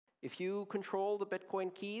If you control the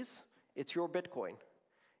Bitcoin keys, it's your Bitcoin.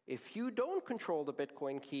 If you don't control the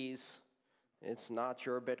Bitcoin keys, it's not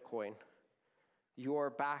your Bitcoin. You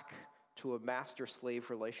are back to a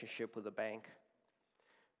master-slave relationship with a bank.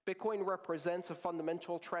 Bitcoin represents a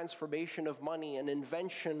fundamental transformation of money, an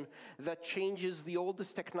invention that changes the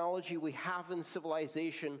oldest technology we have in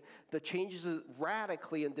civilization, that changes it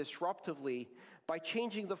radically and disruptively by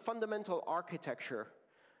changing the fundamental architecture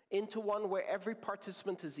into one where every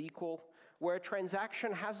participant is equal, where a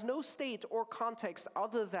transaction has no state or context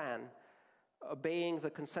other than obeying the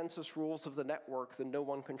consensus rules of the network that no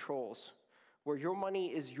one controls, where your money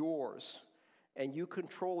is yours, and you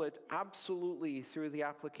control it absolutely through the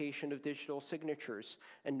application of digital signatures.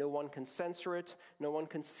 And no one can censor it, no one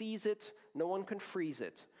can seize it, no one can freeze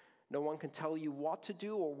it. No one can tell you what to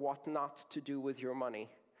do or what not to do with your money.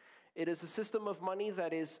 It is a system of money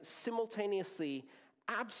that is simultaneously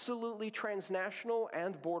absolutely transnational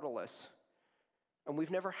and borderless. And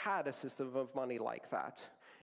we've never had a system of money like that.